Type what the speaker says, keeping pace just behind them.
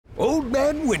Old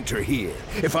Man Winter here.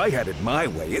 If I had it my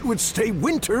way, it would stay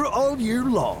winter all year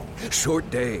long. Short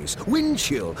days, wind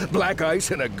chill, black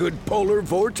ice, and a good polar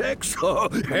vortex. Oh,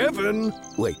 heaven.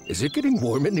 Wait, is it getting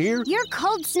warm in here? Your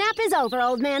cold snap is over,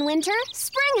 Old Man Winter.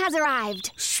 Spring has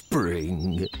arrived.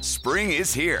 Spring. Spring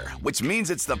is here, which means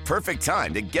it's the perfect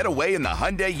time to get away in the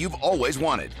Hyundai you've always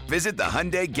wanted. Visit the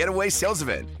Hyundai Getaway Sales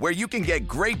Event, where you can get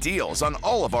great deals on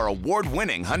all of our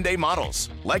award-winning Hyundai models,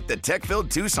 like the tech-filled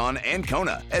Tucson and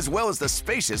Kona, as well as the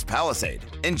spacious Palisade.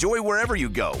 Enjoy wherever you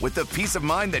go with the peace of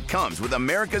mind that comes with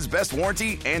America's best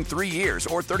warranty and 3 years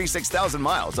or 36,000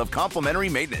 miles of complimentary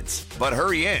maintenance. But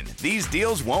hurry in, these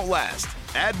deals won't last.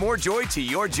 Add more joy to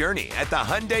your journey at the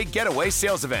Hyundai Getaway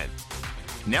Sales Event.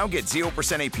 Now get 0%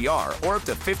 APR or up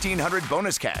to $1,500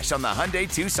 bonus cash on the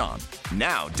Hyundai Tucson.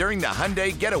 Now, during the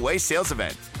Hyundai Getaway Sales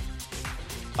Event.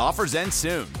 Offers end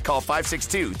soon. Call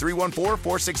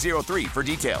 562-314-4603 for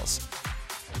details.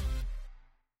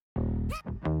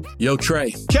 Yo,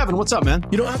 Trey. Kevin, what's up, man?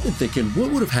 You know, I've been thinking,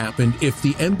 what would have happened if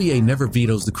the NBA never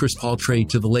vetoes the Chris Paul trade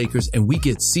to the Lakers and we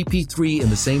get CP3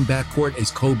 in the same backcourt as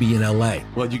Kobe in LA?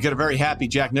 Well, you get a very happy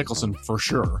Jack Nicholson, for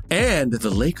sure. And the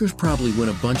Lakers probably win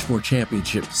a bunch more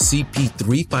championships.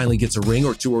 CP3 finally gets a ring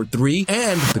or 2 or 3,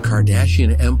 and the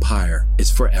Kardashian empire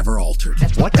is forever altered.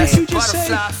 What did you just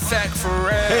say? Hey,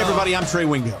 Hey, everybody, I'm Trey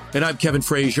Wingo. And I'm Kevin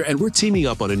Frazier, and we're teaming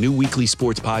up on a new weekly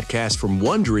sports podcast from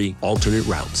Wondery, Alternate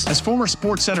Routes. As former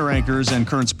Sports Center anchors and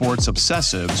current sports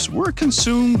obsessives, we're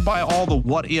consumed by all the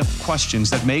what-if questions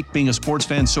that make being a sports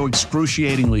fan so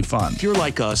excruciatingly fun. If you're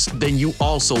like us, then you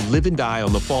also live and die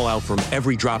on the fallout from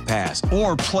every drop pass.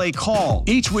 Or play call.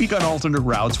 Each week on Alternate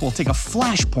Routes, we'll take a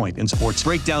flashpoint in sports,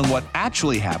 break down what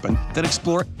actually happened, then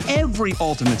explore every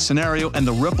alternate scenario and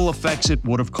the ripple effects it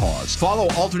would have caused. Follow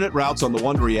Alternate Routes on the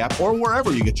Wondery app or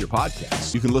wherever you get your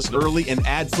podcasts. You can listen early and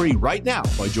ad-free right now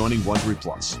by joining Wondery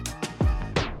Plus.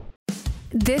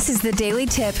 This is the Daily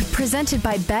Tip presented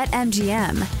by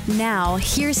BetMGM. Now,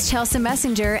 here's Chelsea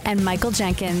Messenger and Michael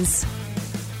Jenkins.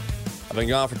 I've been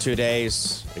gone for 2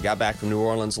 days. I got back from New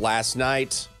Orleans last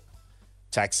night.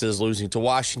 Texas losing to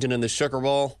Washington in the Sugar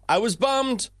Bowl. I was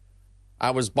bummed,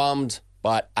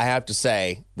 but I have to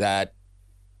say that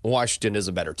Washington is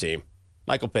a better team.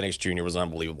 Michael Penix Jr. was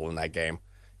unbelievable in that game.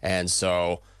 And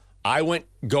so I went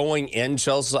going into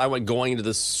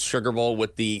the Sugar Bowl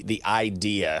with the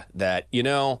idea that,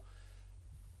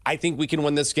 I think we can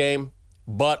win this game,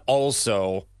 but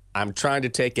also I'm trying to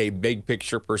take a big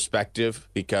picture perspective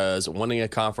because winning a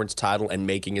conference title and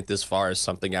making it this far is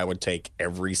something I would take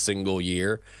every single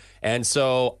year. And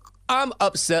so I'm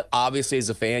upset. Obviously, as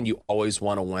a fan, you always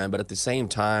want to win, but at the same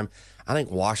time, I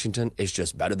think Washington is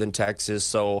just better than Texas.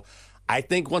 So I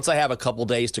think once I have a couple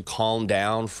days to calm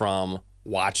down from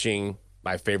watching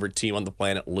my favorite team on the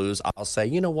planet lose, I'll say,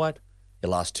 you know what? You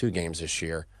lost 2 games this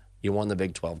year. You won the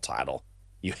Big 12 title.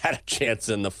 You had a chance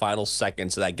in the final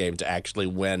seconds of that game to actually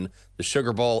win the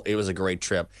Sugar Bowl. It was a great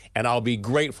trip, and I'll be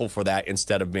grateful for that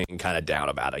instead of being kind of down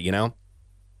about it,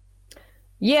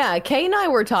 Yeah, Kay and I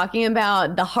were talking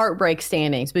about the heartbreak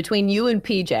standings between you and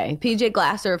PJ. PJ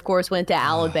Glasser, of course, went to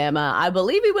Alabama. I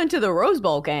believe he went to the Rose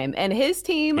Bowl game, and his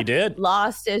team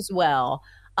lost as well.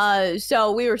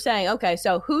 So we were saying, okay,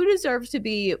 so who deserves to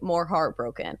be more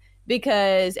heartbroken?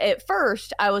 Because at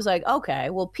first I was like,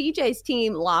 okay, well, PJ's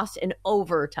team lost in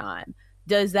overtime.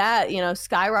 Does that,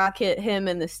 skyrocket him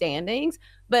in the standings?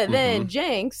 But then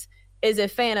Jenks is a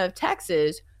fan of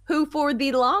Texas, who for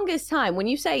the longest time, when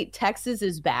you say Texas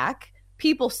is back,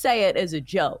 people say it as a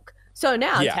joke. So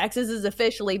now Texas is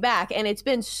officially back, and it's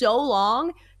been so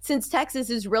long since Texas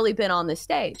has really been on the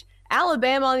stage.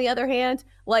 Alabama, on the other hand,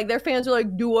 their fans are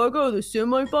like, do I go to the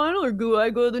semifinal or do I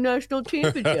go to the national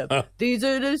championship? These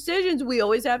are the decisions we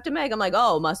always have to make. I'm like,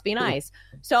 oh, must be nice.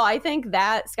 So I think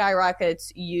that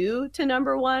skyrockets you to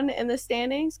number 1 in the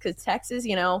standings because Texas,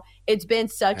 it's been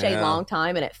such a long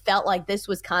time, and it felt like this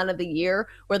was kind of the year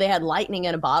where they had lightning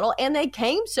in a bottle, and they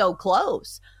came so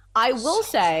close. I will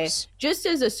say, just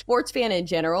as a sports fan in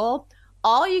general,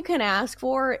 all you can ask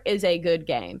for is a good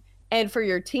game and for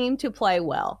your team to play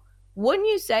well. Wouldn't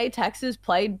you say Texas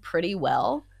played pretty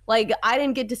well? I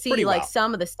didn't get to see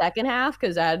some of the second half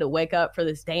because I had to wake up for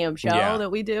this damn show that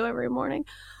we do every morning.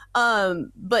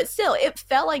 But still, it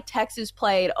felt like Texas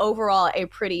played overall a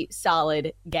pretty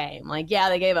solid game.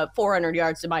 They gave up 400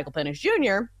 yards to Michael Penix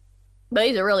Jr., but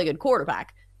he's a really good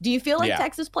quarterback. Do you feel like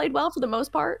Texas played well for the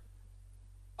most part?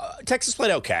 Texas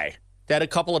played okay. They had a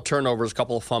couple of turnovers, a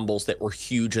couple of fumbles that were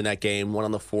huge in that game, one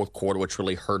on the fourth quarter, which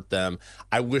really hurt them.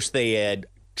 I wish they had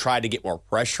tried to get more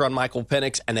pressure on Michael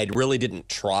Penix, and they really didn't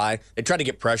try. They tried to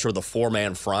get pressure with a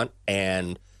 4-man front,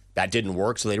 and That didn't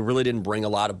work, so they really didn't bring a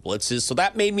lot of blitzes. So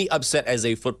that made me upset as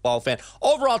a football fan.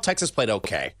 Overall, Texas played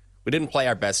okay. We didn't play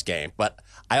our best game, but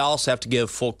I also have to give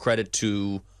full credit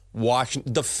to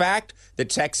Washington. The fact that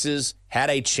Texas had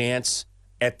a chance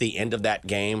at the end of that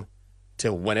game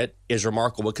to win it is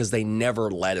remarkable because they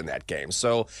never led in that game.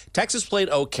 So Texas played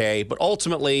okay, but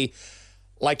ultimately,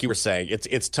 like you were saying,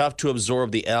 it's tough to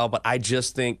absorb the L, but I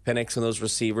just think Penix and those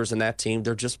receivers and that team,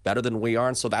 they're just better than we are,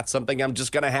 and so that's something I'm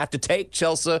just going to have to take,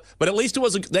 Chelsea. But at least it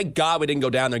was, thank God we didn't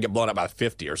go down there and get blown up by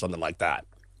 50 or something like that.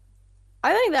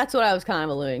 I think that's what I was kind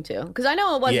of alluding to, because I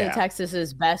know it wasn't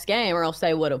Texas's best game, or else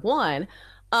they would have won.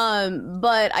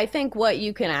 But I think what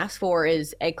you can ask for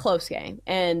is a close game,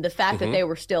 and the fact that they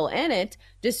were still in it,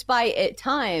 despite at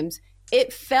times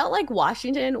it felt like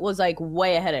Washington was like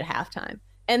way ahead at halftime.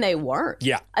 And they weren't.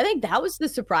 Yeah. I think that was the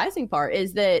surprising part,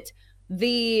 is that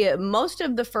the most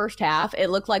of the first half, it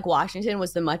looked like Washington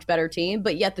was the much better team,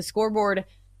 but yet the scoreboard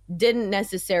didn't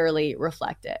necessarily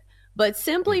reflect it. But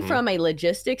simply from a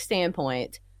logistics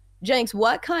standpoint, Jenks,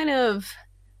 what kind of,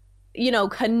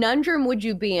 conundrum would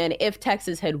you be in if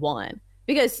Texas had won?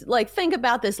 Because, think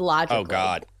about this logically. Oh,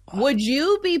 God. Would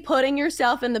you be putting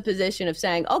yourself in the position of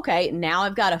saying, okay, now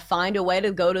I've got to find a way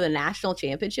to go to the national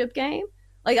championship game?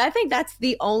 I think that's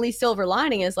the only silver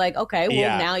lining is okay,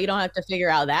 well, now you don't have to figure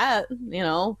out that,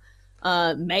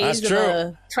 maze of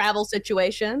a travel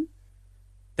situation.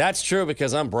 That's true,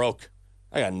 because I'm broke.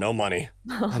 I got no money.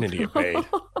 I need to get paid.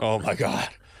 Oh, my God.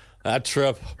 That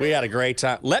trip, we had a great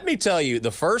time. Let me tell you, the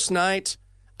first night,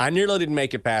 I nearly didn't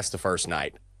make it past the first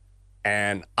night.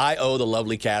 And I owe the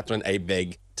lovely Catherine a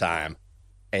big time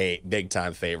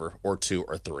favor, or 2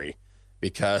 or 3.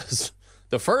 Because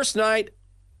the first night,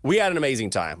 we had an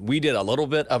amazing time. We did a little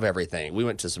bit of everything. We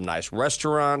went to some nice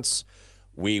restaurants.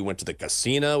 We went to the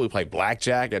casino. We played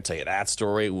blackjack. I'll tell you that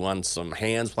story. We won some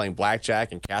hands playing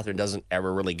blackjack, and Catherine doesn't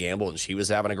ever really gamble, and she was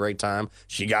having a great time.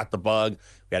 She got the bug.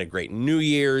 We had a great New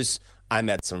Year's. I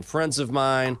met some friends of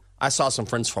mine. I saw some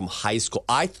friends from high school.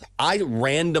 I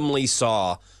randomly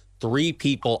saw 3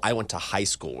 people I went to high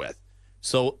school with.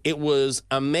 So it was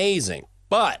amazing.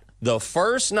 But the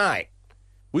first night,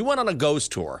 we went on a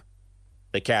ghost tour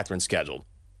that Catherine scheduled.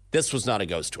 This was not a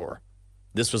ghost tour.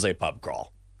 This was a pub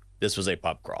crawl.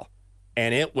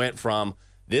 And it went from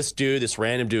this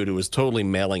random dude who was totally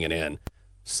mailing it in,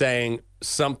 saying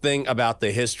something about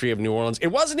the history of New Orleans. It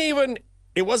wasn't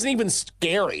even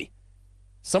scary.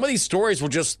 Some of these stories were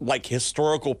just like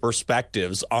historical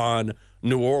perspectives on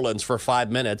New Orleans for 5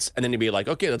 minutes, and then he'd be like,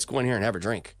 okay, let's go in here and have a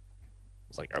drink.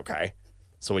 It's like, okay.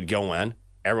 So we'd go in,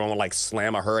 everyone would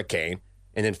slam a hurricane,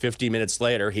 and then 50 minutes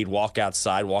later, he'd walk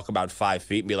outside, walk about 5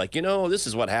 feet, and be like, this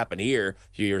is what happened here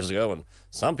a few years ago, and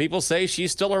some people say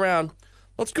she's still around.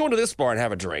 Let's go into this bar and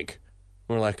have a drink.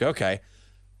 We're like, okay.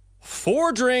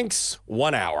 4 drinks,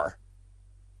 1 hour.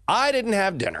 I didn't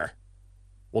have dinner.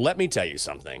 Well, let me tell you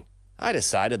something. I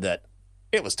decided that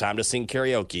it was time to sing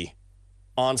karaoke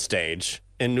on stage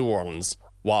in New Orleans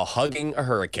while hugging a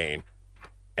hurricane,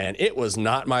 and it was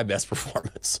not my best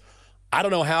performance. I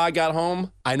don't know how I got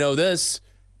home. I know this.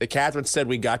 That Catherine said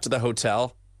we got to the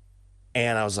hotel,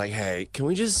 and I was like, hey, can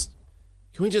we just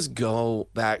go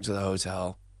back to the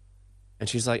hotel? And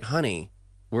she's like, honey,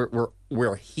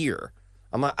 we're here.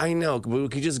 I'm like, I know, but we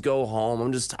could just go home.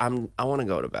 I want to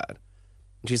go to bed.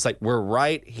 And she's like, we're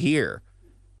right here.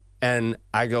 And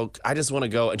I go, I just want to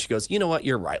go. And she goes, you know what?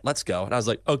 You're right. Let's go. And I was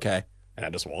like, okay. And I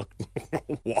just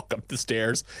walk up the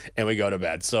stairs, and we go to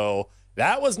bed. So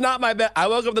that was not my best. I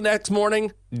woke up the next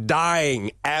morning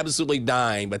dying, absolutely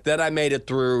dying. But then I made it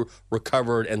through,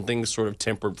 recovered, and things sort of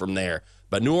tempered from there.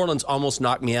 But New Orleans almost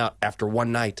knocked me out after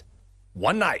one night.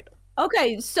 One night.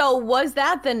 Okay, so was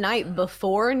that the night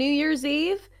before New Year's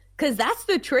Eve? Because that's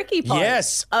the tricky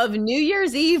part of New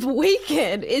Year's Eve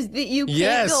weekend, is that you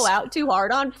can't go out too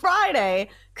hard on Friday,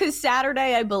 because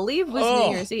Saturday, I believe, was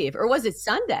New Year's Eve. Or was it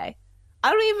Sunday?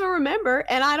 I don't even remember,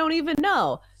 and I don't even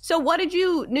know. So what did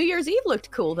New Year's Eve looked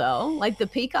cool, though. Like the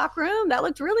Peacock Room, that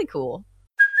looked really cool.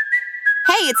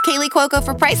 Hey, it's Kaylee Cuoco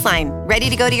for Priceline. Ready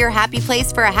to go to your happy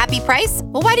place for a happy price?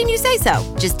 Well, why didn't you say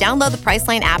so? Just download the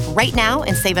Priceline app right now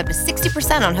and save up to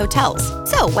 60% on hotels.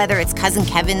 So whether it's Cousin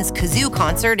Kevin's Kazoo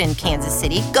Concert in Kansas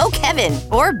City, go Kevin,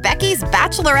 or Becky's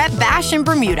Bachelorette Bash in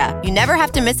Bermuda, you never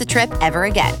have to miss a trip ever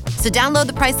again. So download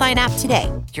the Priceline app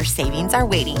today. Your savings are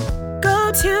waiting.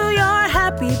 Go to your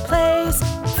happy place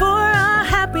for a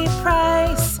happy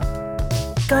price.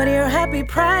 Go to your happy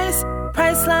price,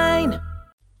 Priceline.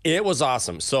 It was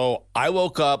awesome. So I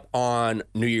woke up on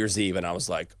New Year's Eve and I was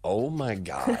like, oh my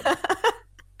God.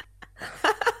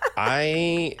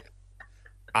 I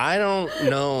don't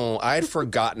know. I had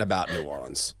forgotten about New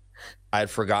Orleans. I had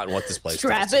forgotten what this place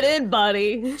Strap it in,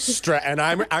 buddy. And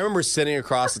I remember sitting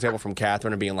across the table from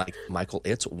Catherine and being like, Michael,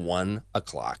 it's 1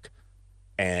 o'clock.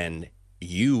 And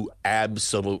you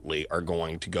absolutely are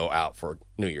going to go out for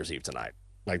New Year's Eve tonight.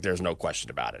 Like, there's no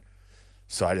question about it.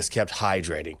 So I just kept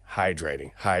hydrating,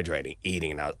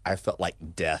 eating. And I felt like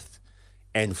death.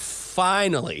 And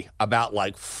finally, about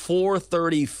like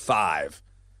 4:35,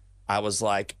 I was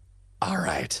like, all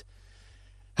right,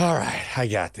 I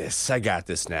got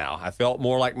this now. I felt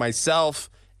more like myself.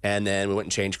 And then we went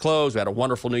and changed clothes. We had a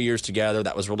wonderful New Year's together.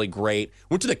 That was really great.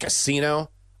 Went to the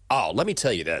casino. Oh, let me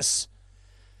tell you this.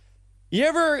 You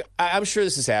ever, I'm sure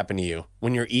this has happened to you,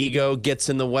 when your ego gets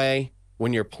in the way,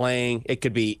 when you're playing, it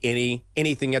could be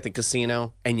anything at the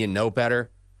casino, and you know better.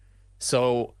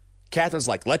 So Catherine's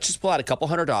like, let's just pull out a couple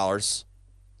 $100.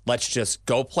 Let's just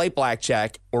go play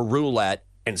blackjack or roulette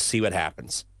and see what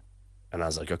happens. And I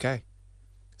was like, okay.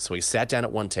 So we sat down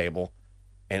at one table,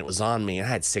 and it was on me. And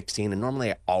I had 16, and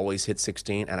normally I always hit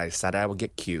 16, and I decided I would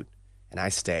get cute, and I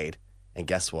stayed. And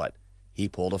guess what? He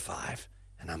pulled a 5.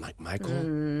 And I'm like,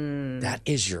 Michael, that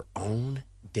is your own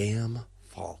damn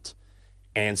fault.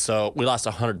 And so we lost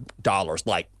 $100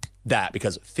 like that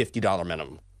because $50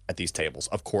 minimum at these tables.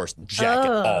 Of course, jacket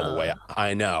all the way up.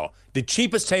 I know. The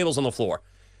cheapest tables on the floor.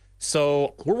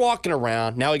 So we're walking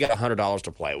around. Now we got $100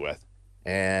 to play with.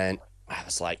 And I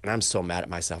was like, and I'm so mad at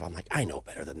myself. I'm like, I know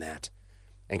better than that.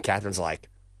 And Catherine's like,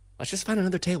 let's just find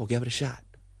another table. Give it a shot.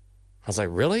 I was like,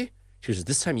 really? She was,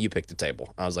 this time you picked a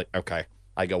table. I was like, okay.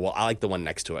 I go, well, I like the one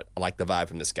next to it. I like the vibe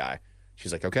from this guy.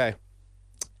 She's like, okay.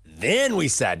 Then we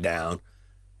sat down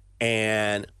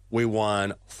and we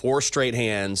won 4 straight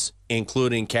hands,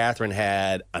 including Catherine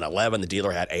had an 11. The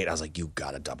dealer had 8. I was like, you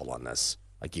got to double on this.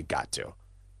 Like, you got to.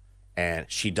 And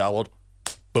she doubled.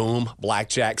 Boom,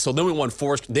 blackjack. So then we won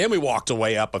 4. Then we walked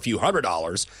away up a few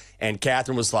 $100. And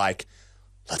Catherine was like,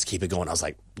 let's keep it going. I was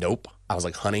like, nope. I was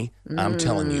like, honey, I'm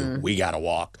telling you, we got to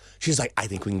walk. She's like, I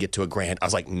think we can get to $1,000. I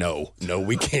was like, no,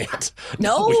 we can't.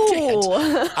 No. We can't.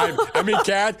 I mean,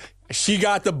 Kat, she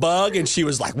got the bug and she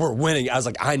was like, we're winning. I was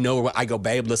like, I know. I go,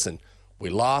 babe, listen, we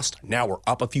lost. Now we're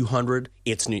up a few $100.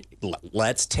 It's new.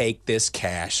 Let's take this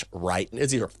cash right.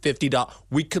 It's either $50.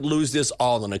 We could lose this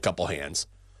all in a couple hands.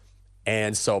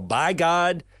 And so by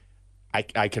God,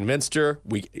 I convinced her.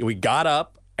 We got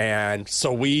up. And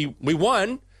so we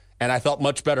won, and I felt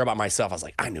much better about myself. I was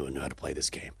like, I knew how to play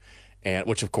this game, and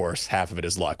which, of course, half of it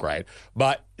is luck, right?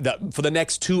 But for the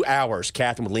next 2 hours,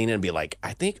 Catherine would lean in and be like,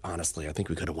 I think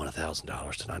we could have won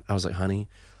 $1,000 tonight. I was like, honey,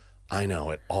 I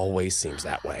know. It always seems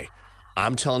that way.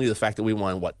 I'm telling you, the fact that we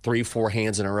won, 3-4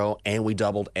 hands in a row, and we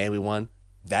doubled, and we won,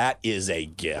 that is a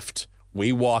gift.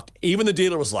 We walked. Even the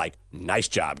dealer was like, nice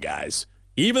job, guys.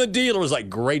 Even the dealer was like,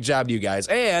 great job to you guys.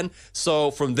 And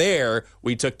so from there,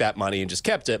 we took that money and just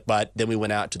kept it. But then we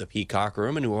went out to the Peacock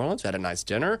Room in New Orleans, had a nice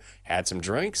dinner, had some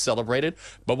drinks, celebrated.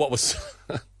 But what was,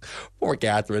 poor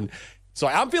Catherine. So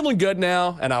I'm feeling good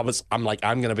now. And I'm like,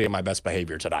 I'm going to be in my best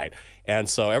behavior tonight. And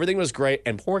so everything was great.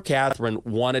 And poor Catherine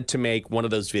wanted to make one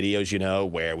of those videos,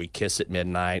 where we kiss at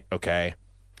midnight. Okay.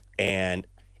 And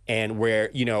where,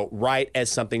 right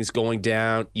as something's going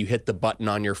down, you hit the button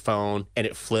on your phone and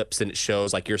it flips and it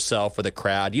shows like yourself or the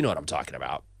crowd. You know what I'm talking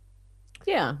about.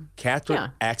 Yeah.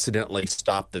 Catherine accidentally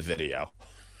stopped the video.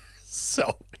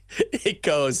 So it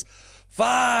goes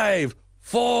 5,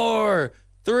 4,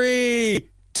 3,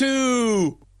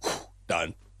 2,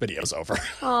 done. Video's over.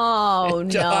 Oh,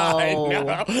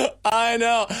 no. I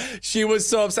know. She was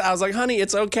so upset. I was like, honey,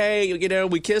 it's okay.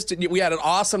 We kissed. We had an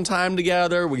awesome time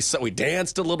together. We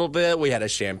danced a little bit. We had a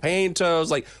champagne toast.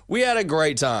 Like, we had a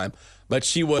great time. But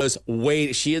she was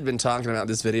she had been talking about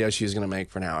this video she was going to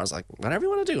make for an hour. I was like, whatever you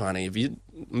want to do, honey. If you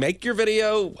make your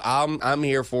video, I'm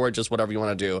here for it. Just whatever you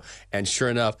want to do. And sure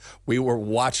enough, we were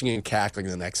watching and cackling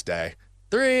the next day.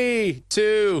 3,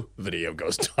 2, video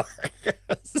goes dark.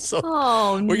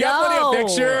 So we got plenty of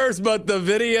pictures, but the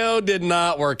video did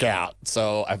not work out.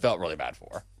 So I felt really bad for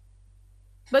her.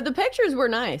 But the pictures were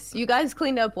nice. You guys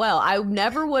cleaned up well. I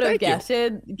never would have guessed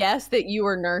that you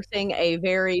were nursing a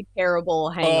very terrible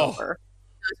hangover.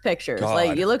 Those pictures. God.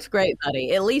 Like, you looked great,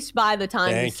 buddy. At least by the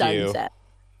time the sun set.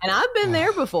 And I've been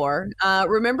there before.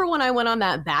 Remember when I went on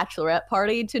that bachelorette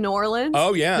party to New Orleans?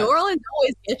 Oh, yeah. New Orleans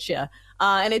always gets you.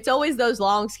 And it's always those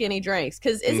long, skinny drinks.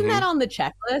 Because isn't that on the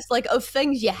checklist? Like, of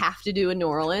things you have to do in New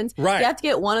Orleans? Right. You have to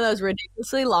get one of those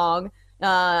ridiculously long.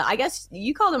 I guess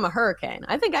you call them a hurricane.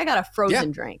 I think I got a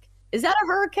frozen drink. Is that a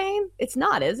hurricane? It's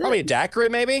not, is it? Probably a daiquiri,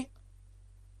 maybe?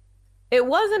 It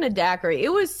wasn't a daiquiri.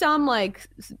 It was some,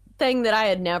 thing that I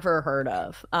had never heard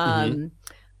of.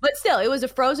 But still, it was a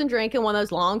frozen drink in one of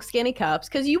those long, skinny cups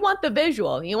because you want the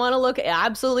visual. You want to look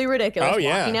absolutely ridiculous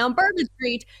walking down Bourbon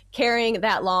Street carrying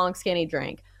that long, skinny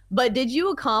drink. But did you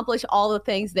accomplish all the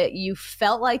things that you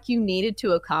felt like you needed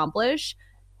to accomplish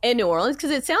in New Orleans?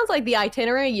 Because it sounds like the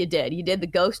itinerary you did. You did the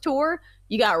ghost tour.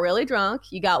 You got really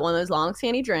drunk. You got one of those long,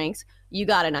 skinny drinks. You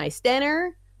got a nice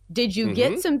dinner. Did you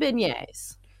get some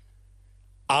beignets?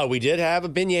 We did have a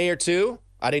beignet or two.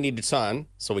 I didn't need a ton,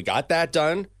 so we got that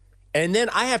done. And then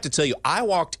I have to tell you, I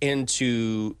walked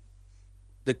into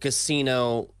the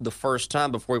casino the first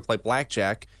time before we played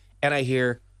blackjack, and I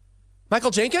hear,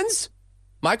 Michael Jenkins?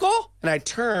 Michael? And I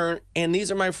turn, and these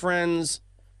are my friends,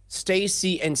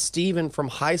 Stacy and Steven from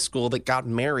high school that got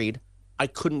married. I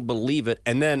couldn't believe it.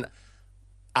 And then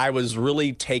I was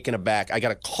really taken aback. I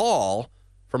got a call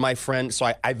from my friend.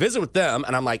 So I visit with them,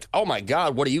 and I'm like, oh, my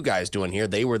God, what are you guys doing here?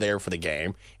 They were there for the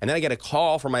game. And then I get a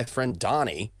call from my friend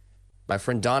Donnie. My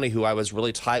friend Donnie, who I was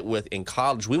really tight with in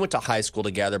college. We went to high school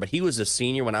together, but he was a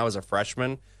senior when I was a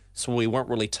freshman, so we weren't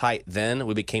really tight then.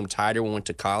 We became tighter when we went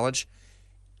to college.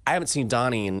 I haven't seen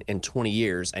Donnie in 20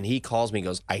 years, and he calls me and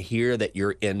goes, I hear that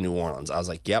you're in New Orleans. I was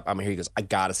like, yep, I'm here. He goes, I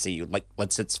got to see you. Like,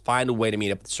 let's find a way to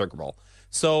meet up at the Sugar Bowl.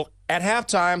 So at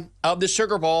halftime of the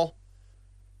Sugar Bowl,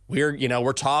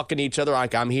 we're talking to each other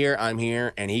like, I'm here,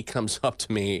 and he comes up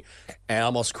to me and I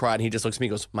almost cried, and he just looks at me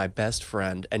and goes, my best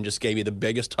friend, and just gave me the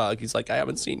biggest hug. He's like, I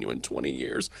haven't seen you in 20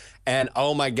 years. And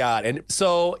oh my God. And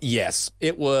so, yes,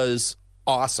 it was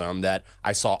awesome that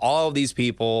I saw all of these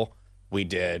people. I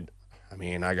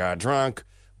got drunk.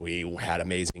 We had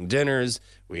amazing dinners.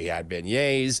 We had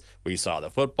beignets. We saw the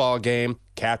football game.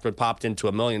 Catherine popped into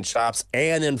a million shops.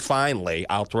 And then finally,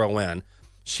 I'll throw in,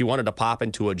 she wanted to pop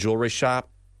into a jewelry shop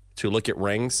to look at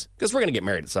rings, because we're going to get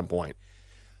married at some point.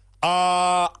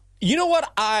 You know what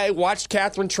I watched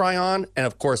Catherine try on? And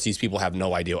of course, these people have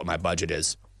no idea what my budget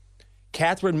is.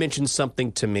 Catherine mentioned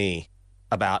something to me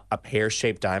about a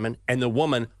pear-shaped diamond, and the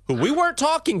woman who we weren't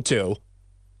talking to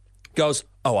goes,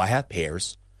 oh, I have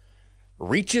pears,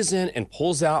 reaches in and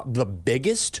pulls out the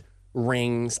biggest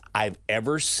rings I've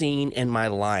ever seen in my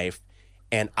life.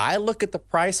 And I look at the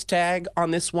price tag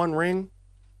on this one ring,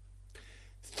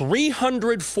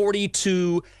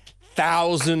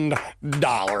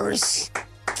 $342,000.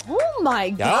 Oh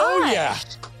my God! Oh yeah,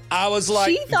 I was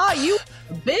like, she thought you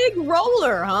big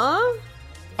roller, huh?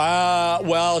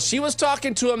 Well, she was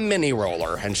talking to a mini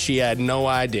roller, and she had no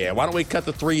idea. Why don't we cut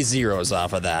the 3 zeros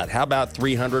off of that? How about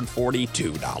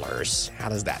 $342? How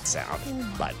does that sound?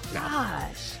 Oh but no.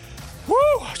 Gosh. Woo!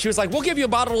 She was like, we'll give you a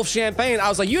bottle of champagne. I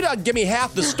was like, you don't give me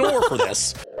half the store for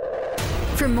this.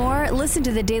 For more, listen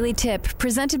to The Daily Tip,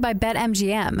 presented by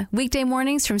BetMGM. Weekday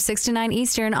mornings from 6 to 9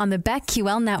 Eastern on the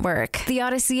BetQL network, the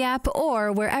Odyssey app,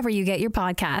 or wherever you get your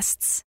podcasts.